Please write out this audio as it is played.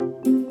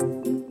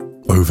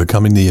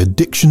overcoming the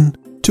addiction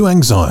to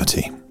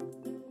anxiety.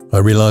 I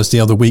realised the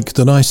other week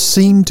that I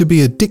seem to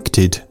be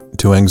addicted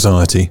to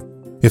anxiety.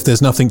 If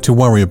there's nothing to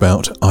worry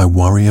about, I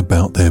worry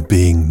about there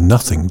being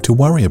nothing to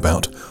worry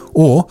about,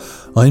 or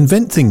I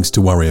invent things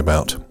to worry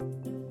about.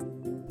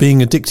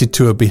 Being addicted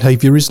to a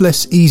behaviour is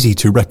less easy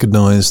to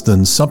recognise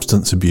than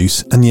substance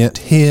abuse, and yet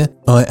here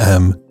I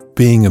am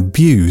being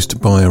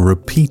abused by a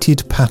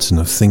repeated pattern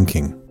of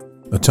thinking.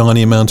 A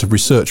tiny amount of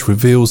research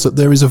reveals that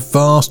there is a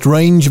vast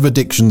range of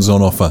addictions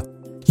on offer.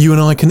 You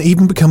and I can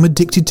even become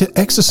addicted to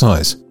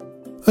exercise,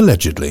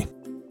 allegedly.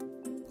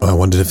 I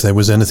wondered if there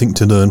was anything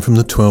to learn from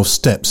the 12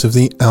 steps of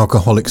the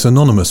Alcoholics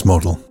Anonymous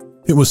model.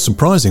 It was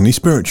surprisingly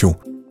spiritual,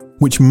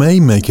 which may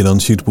make it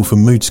unsuitable for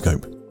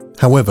Moodscope.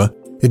 However,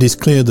 it is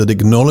clear that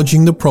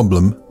acknowledging the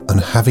problem and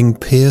having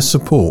peer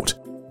support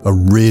are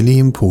really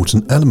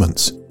important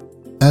elements,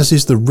 as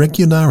is the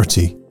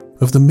regularity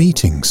of the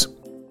meetings.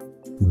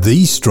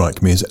 These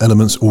strike me as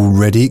elements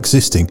already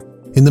existing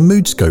in the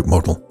Moodscope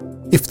model.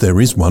 If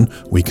there is one,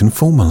 we can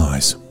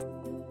formalise.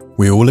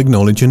 We all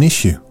acknowledge an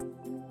issue.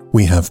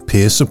 We have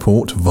peer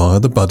support via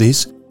the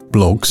buddies,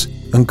 blogs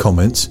and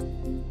comments,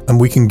 and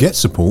we can get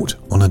support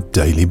on a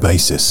daily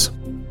basis.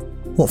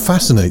 What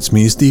fascinates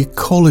me is the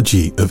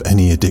ecology of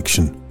any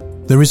addiction.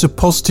 There is a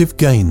positive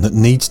gain that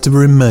needs to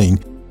remain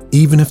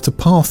even if the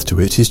path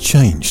to it is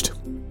changed.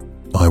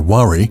 I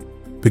worry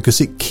because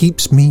it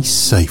keeps me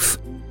safe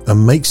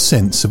and makes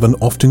sense of an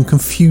often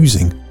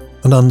confusing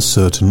and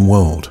uncertain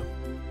world.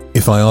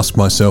 If I ask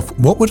myself,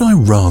 what would I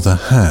rather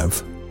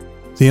have?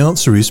 The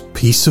answer is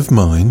peace of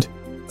mind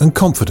and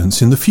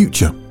confidence in the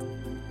future.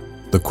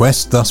 The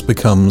quest thus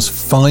becomes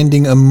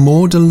finding a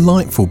more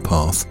delightful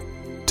path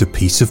to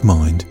peace of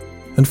mind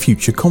and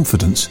future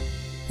confidence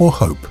or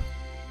hope.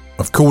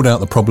 I've called out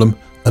the problem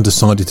and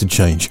decided to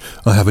change.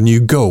 I have a new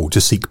goal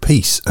to seek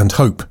peace and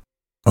hope.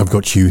 I've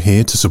got you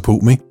here to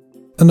support me,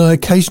 and I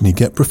occasionally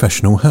get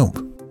professional help.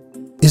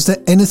 Is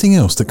there anything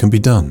else that can be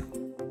done?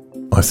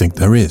 I think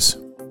there is.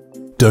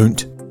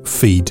 Don't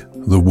feed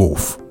the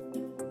wolf.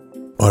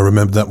 I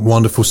remember that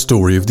wonderful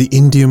story of the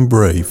Indian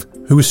brave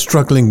who was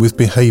struggling with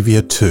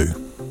behaviour too.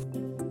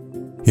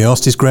 He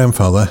asked his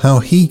grandfather how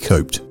he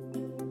coped.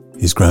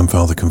 His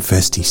grandfather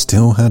confessed he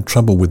still had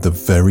trouble with the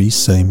very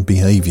same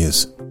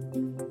behaviours.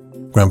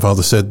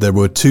 Grandfather said there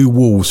were two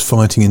wolves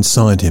fighting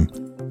inside him,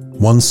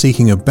 one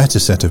seeking a better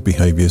set of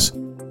behaviours,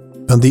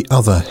 and the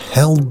other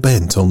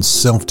hell-bent on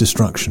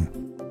self-destruction.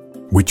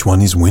 Which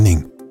one is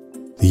winning?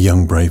 The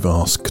young brave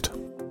asked.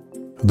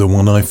 The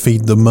one I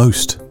feed the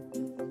most,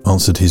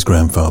 answered his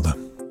grandfather.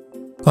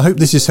 I hope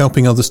this is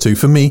helping others too.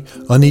 For me,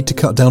 I need to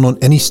cut down on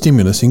any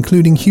stimulus,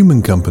 including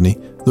human company,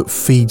 that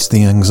feeds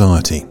the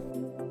anxiety.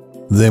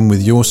 Then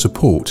with your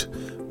support,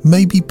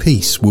 maybe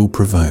peace will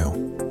prevail.